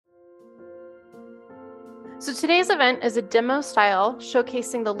So today's event is a demo style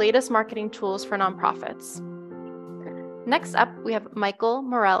showcasing the latest marketing tools for nonprofits. Next up, we have Michael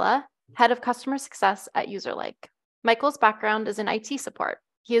Morella, Head of Customer Success at Userlike. Michael's background is in IT support.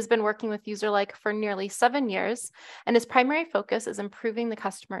 He has been working with Userlike for nearly 7 years, and his primary focus is improving the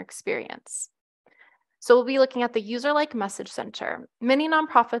customer experience. So we'll be looking at the Userlike Message Center. Many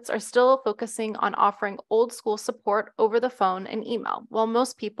nonprofits are still focusing on offering old school support over the phone and email, while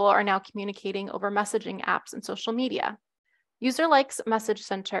most people are now communicating over messaging apps and social media. Userlike's Message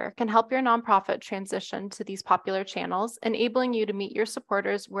Center can help your nonprofit transition to these popular channels, enabling you to meet your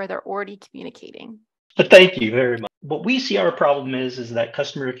supporters where they're already communicating. Thank you very much. What we see our problem is that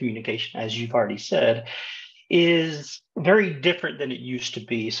customer communication, as you've already said, is very different than it used to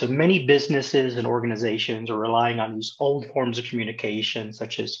be. So many businesses and organizations are relying on these old forms of communication,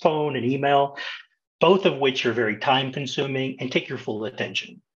 such as phone and email, both of which are very time consuming and take your full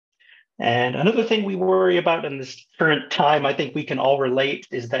attention. And another thing we worry about in this current time, I think we can all relate,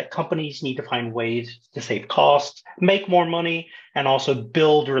 is that companies need to find ways to save costs, make more money, and also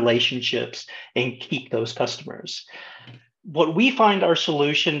build relationships and keep those customers. What we find our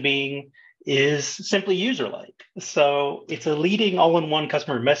solution being is simply Userlike. So it's a leading all-in-one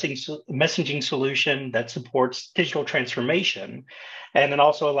customer messaging solution that supports digital transformation, and it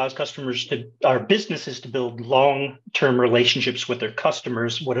also allows businesses to build long-term relationships with their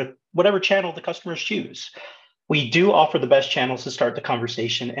customers, whatever channel the customers choose. We do offer the best channels to start the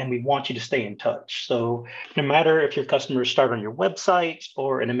conversation, and we want you to stay in touch. So no matter if your customers start on your website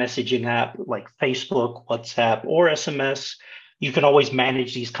or in a messaging app like Facebook, WhatsApp, or SMS, you can always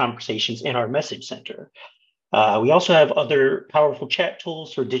manage these conversations in our message center. We also have other powerful chat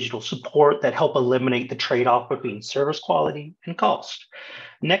tools for digital support that help eliminate the trade-off between service quality and cost.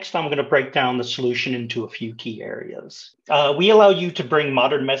 Next, I'm going to break down the solution into a few key areas. We allow you to bring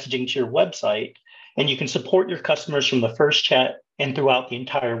modern messaging to your website, and you can support your customers from the first chat and throughout the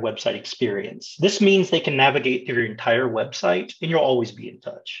entire website experience. This means they can navigate through your entire website, and you'll always be in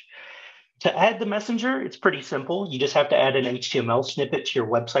touch. To add the messenger, it's pretty simple. You just have to add an HTML snippet to your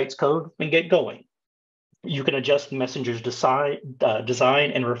website's code and get going. You can adjust the messenger's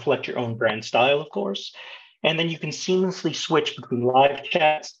design and reflect your own brand style, of course. And then you can seamlessly switch between live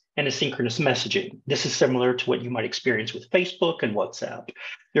chats and asynchronous messaging. This is similar to what you might experience with Facebook and WhatsApp.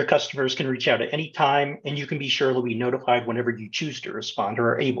 Your customers can reach out at any time, and you can be sure they'll be notified whenever you choose to respond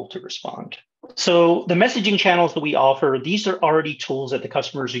or are able to respond. So the messaging channels that we offer, these are already tools that the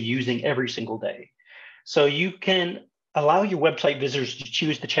customers are using every single day. So you can allow your website visitors to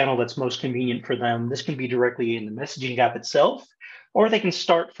choose the channel that's most convenient for them. This can be directly in the messaging app itself, or they can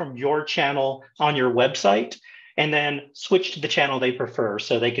start from your channel on your website and then switch to the channel they prefer.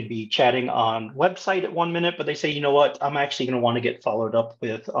 So they could be chatting on website at 1 minute, but they say, you know what, I'm actually going to want to get followed up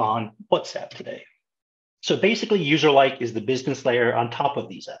with on WhatsApp today. So basically, Userlike is the business layer on top of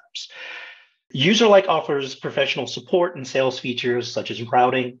these apps. Userlike offers professional support and sales features such as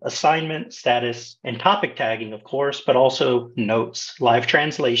routing, assignment, status, and topic tagging, of course, but also notes, live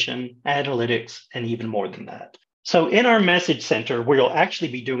translation, analytics, and even more than that. So in our message center, where you'll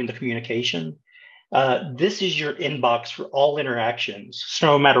actually be doing the communication, this is your inbox for all interactions. So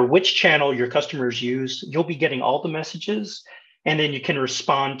no matter which channel your customers use, you'll be getting all the messages, and then you can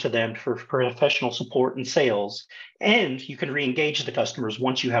respond to them for professional support and sales. And you can re-engage the customers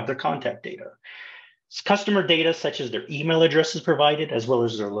once you have their contact data. Customer data such as their email address is provided, as well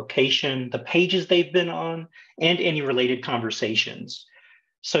as their location, the pages they've been on, and any related conversations.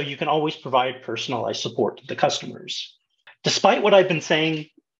 So you can always provide personalized support to the customers. Despite what I've been saying,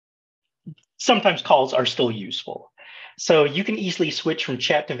 sometimes calls are still useful. So you can easily switch from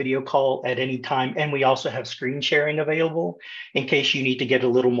chat to video call at any time. And we also have screen sharing available in case you need to get a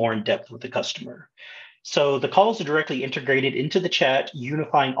little more in depth with the customer. So the calls are directly integrated into the chat,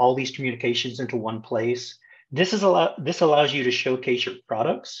 unifying all these communications into one place. This allows you to showcase your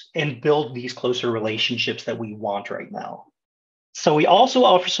products and build these closer relationships that we want right now. So we also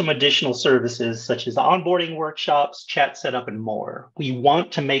offer some additional services such as onboarding workshops, chat setup, and more. We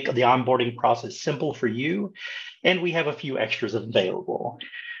want to make the onboarding process simple for you, and we have a few extras available.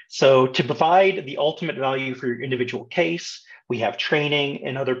 So to provide the ultimate value for your individual case, we have training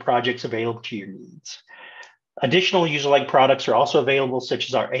and other projects available to your needs. Additional Userlike products are also available, such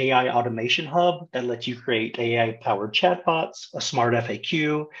as our AI automation hub that lets you create AI-powered chatbots, a smart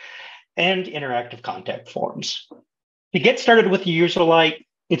FAQ, and interactive contact forms. To get started with Userlike,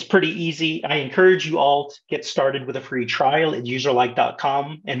 it's pretty easy. I encourage you all to get started with a free trial at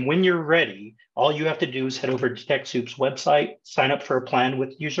userlike.com. And when you're ready, all you have to do is head over to TechSoup's website, sign up for a plan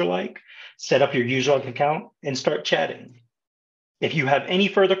with Userlike, set up your Userlike account, and start chatting. If you have any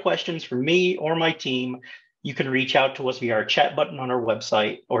further questions for me or my team, You can reach out to us via our chat button on our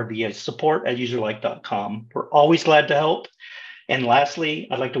website or via support@userlike.com. We're always glad to help. And lastly,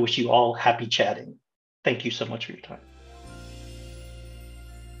 I'd like to wish you all happy chatting. Thank you so much for your time.